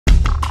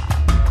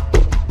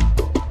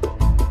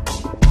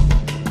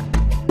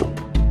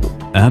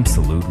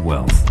Absolute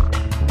Wealth.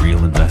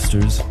 Real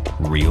investors,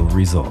 real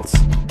results.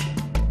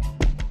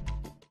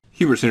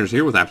 Hubert Sanders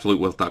here with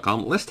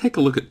AbsoluteWealth.com. Let's take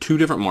a look at two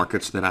different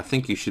markets that I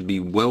think you should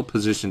be well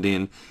positioned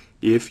in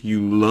if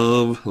you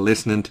love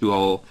listening to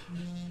all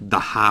the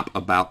hype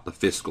about the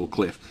fiscal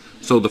cliff.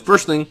 So the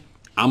first thing,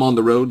 I'm on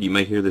the road. You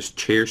may hear this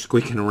chair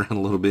squeaking around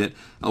a little bit.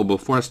 Oh,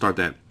 before I start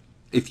that,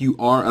 if you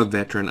are a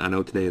veteran, I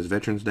know today is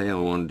Veterans Day. I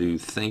want to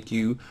thank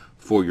you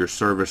for your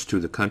service to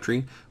the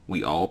country.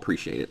 We all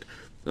appreciate it.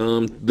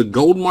 The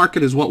gold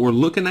market is what we're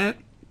looking at.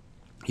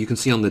 You can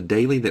see on the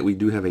daily that we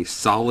do have a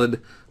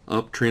solid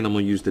uptrend. I'm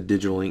going to use the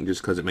digital ink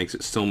just because it makes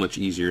it so much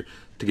easier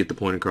to get the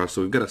point across.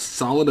 So we've got a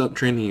solid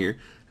uptrend here,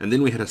 and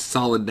then we had a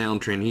solid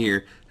downtrend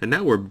here, and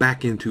now we're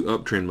back into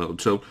uptrend mode.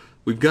 So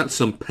we've got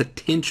some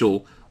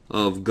potential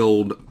of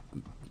gold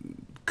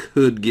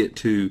could get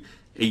to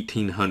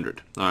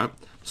 1800. All right.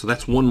 So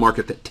that's one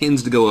market that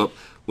tends to go up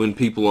when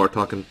people are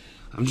talking.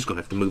 I'm just going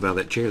to have to move out of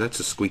that chair. That's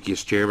the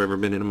squeakiest chair I've ever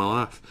been in my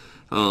life.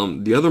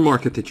 The other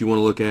market that you want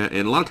to look at,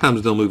 and a lot of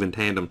times they'll move in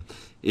tandem,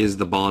 is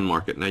the bond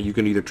market. Now you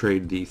can either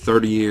trade the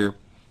 30-year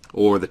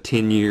or the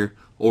 10-year,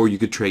 or you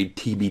could trade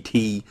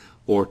TBT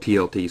or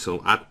TLT.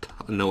 So I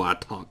know I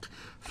talked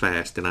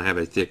fast and I have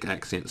a thick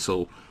accent.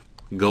 So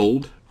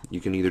gold,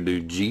 you can either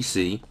do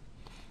GC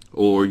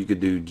or you could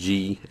do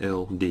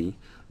GLD.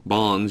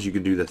 Bonds, you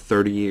could do the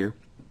 30-year,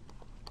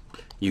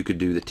 you could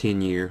do the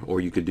 10-year,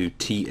 or you could do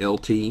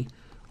TLT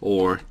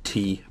or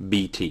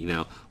TBT.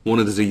 Now, one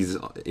of these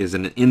is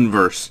an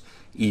inverse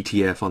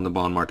ETF on the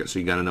bond market, so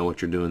you got to know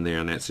what you're doing there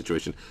in that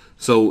situation.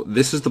 So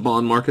this is the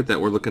bond market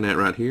that we're looking at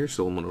right here.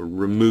 So I'm going to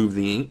remove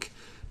the ink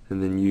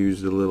and then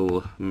use the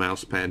little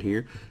mouse pad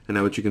here. And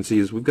now what you can see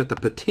is we've got the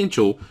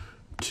potential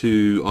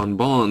to, on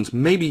bonds,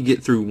 maybe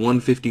get through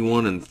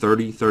 151 in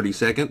 30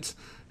 seconds,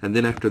 and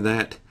then after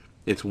that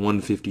it's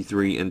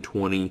 153 and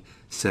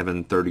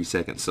 30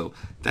 seconds. So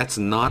that's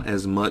not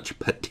as much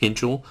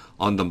potential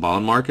on the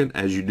bond market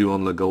as you do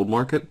on the gold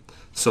market.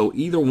 So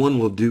either one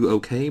will do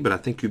okay, but I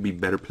think you'd be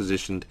better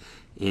positioned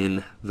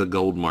in the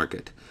gold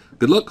market.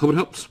 Good luck. Hope it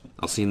helps.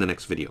 I'll see you in the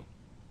next video.